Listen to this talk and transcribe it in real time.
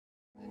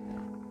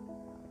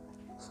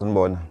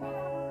Sanibona.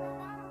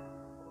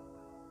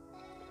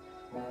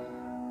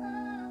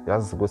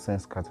 Yazi kwesinye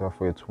isikhathi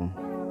bafowethu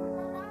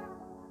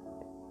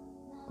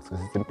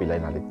sisithi impilo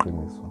ayinalo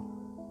iqiniso.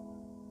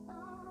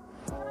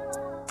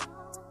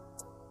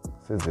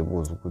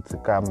 Sizibuza ukuthi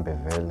kambe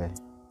vele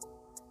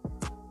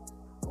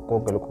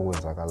konke lokho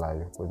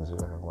kwenzakalayo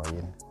kwenziwa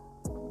ngobayini.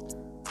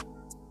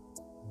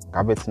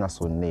 Ngabe thina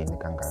sonini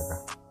kangaka?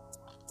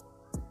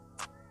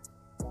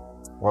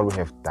 What we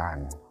have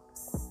done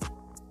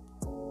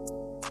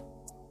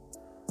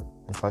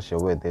in such a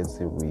way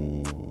that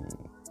we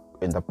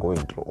end up going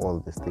through all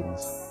these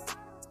things.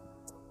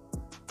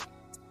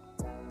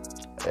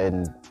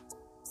 And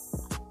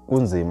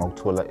kunzima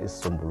ukuthola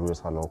isisombululo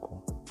salokho.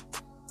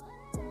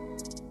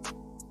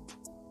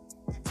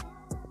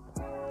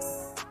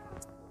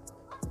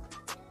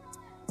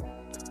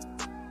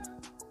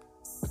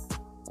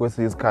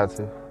 Kwesinye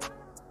isikhathi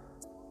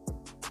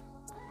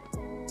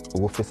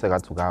ukufisa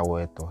ngathi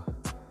ukawedwa.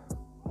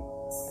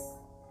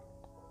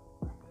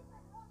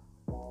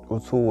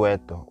 Uthi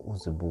uwedwa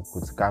uzibuka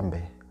ukuthi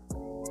kambe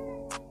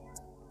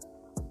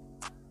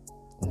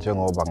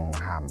njengoba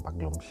ngihamba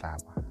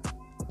kulomhlaba,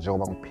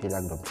 njengoba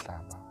ngiphila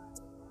kulomhlaba,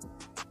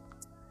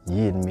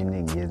 yini mina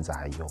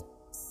engiyenzayo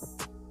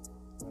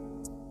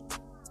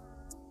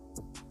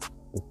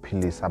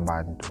ukuphilisa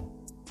abantu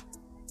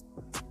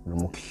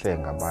noma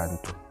ukuhlenga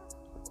abantu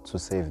to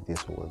save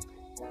this world.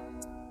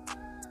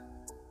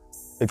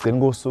 Ekugcini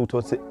kosuku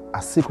thothi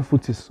asikho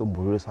futhi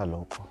isisombululo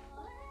salokho.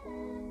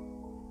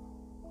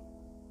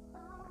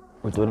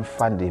 We don't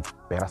find a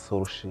better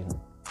solution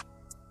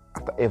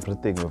after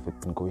everything we've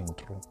been going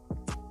through.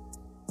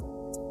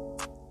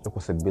 Lokho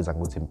sekubiza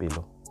ngokuthi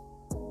impilo.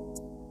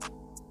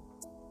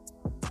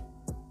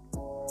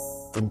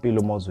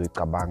 Impilo uma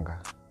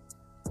uzoyicabanga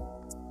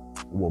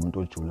ube umuntu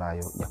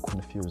ojulayo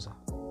iyaconfuse.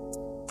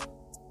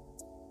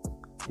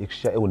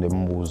 Ikushiya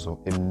unemibuzo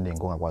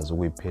eminingi ongakwazi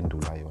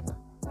ukuyiphendula yona.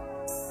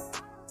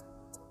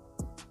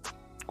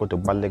 Kodwa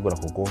kubalulekile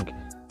lakho konke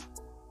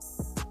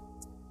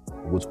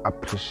ukuthi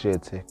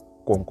appreciate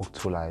konke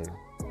okutholayo.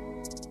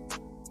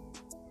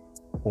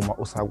 Uma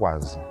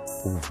usakwazi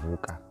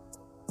ukuvuka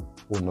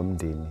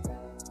unomndeni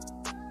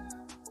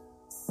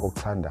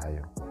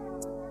okuthandayo,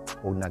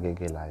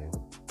 okunakekelayo,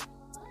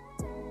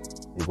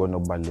 ikona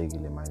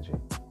okubalekile manje.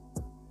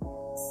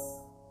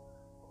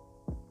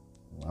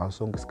 Ngaso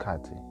sonke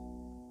isikhathi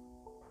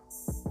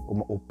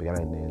uma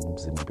ubhekana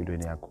nezimo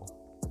empilweni yakho,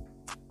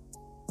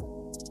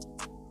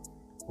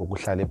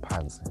 ukuhlala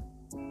phansi,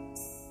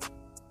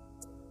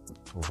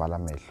 uvala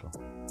amehlo,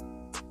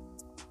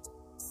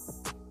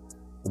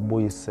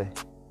 ubuyise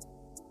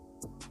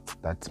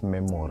that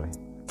memory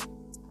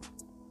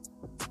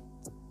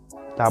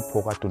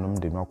lapho kade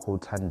unomndeni wakho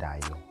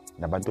uthandayo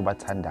nabantu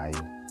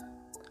bathandayo,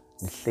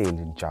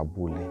 nihleli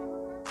nijabule.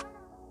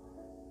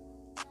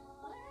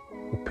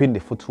 Uphinde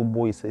futhi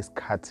ubuyise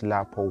isikhathi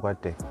lapho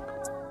ukade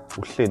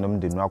uhleli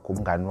nomndeni wakho,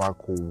 umngani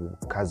wakho,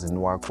 cousin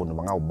wakho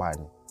noma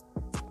ngawubani,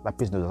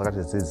 lapho izinto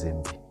zakade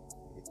zizimbi,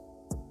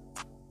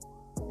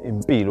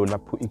 impilo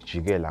lapho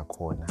ikujikela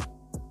khona.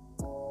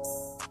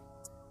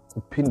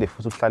 Uphinde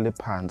futhi uhlale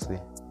phansi,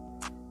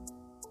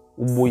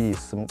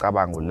 ubuyise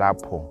umcabango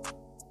lapho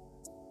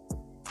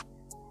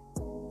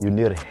you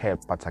need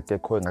help but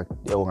akekho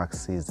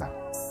engakusiza.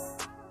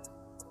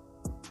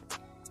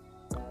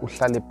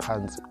 Uhlale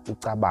phansi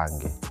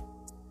ucabange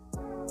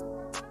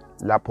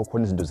lapho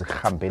khona izinto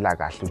zikuhambela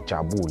kahle,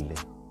 ujabule.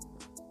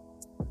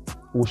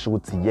 Usho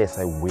ukuthi yes,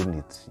 I win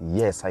it,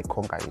 yes, I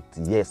conquer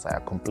it, yes, I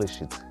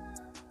accomplish it.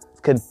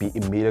 It can be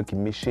a miracle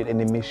mission,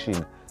 any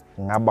mission.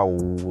 Ngaba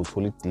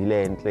uthola ideal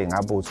enhle,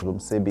 ngaba uthola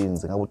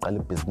umsebenzi, ngaba uqala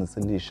ibhizinisi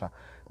elisha,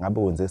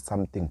 ngaba wenze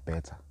something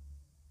better.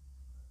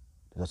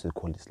 That's what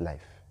we call this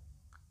life.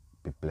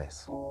 Be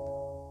blessed.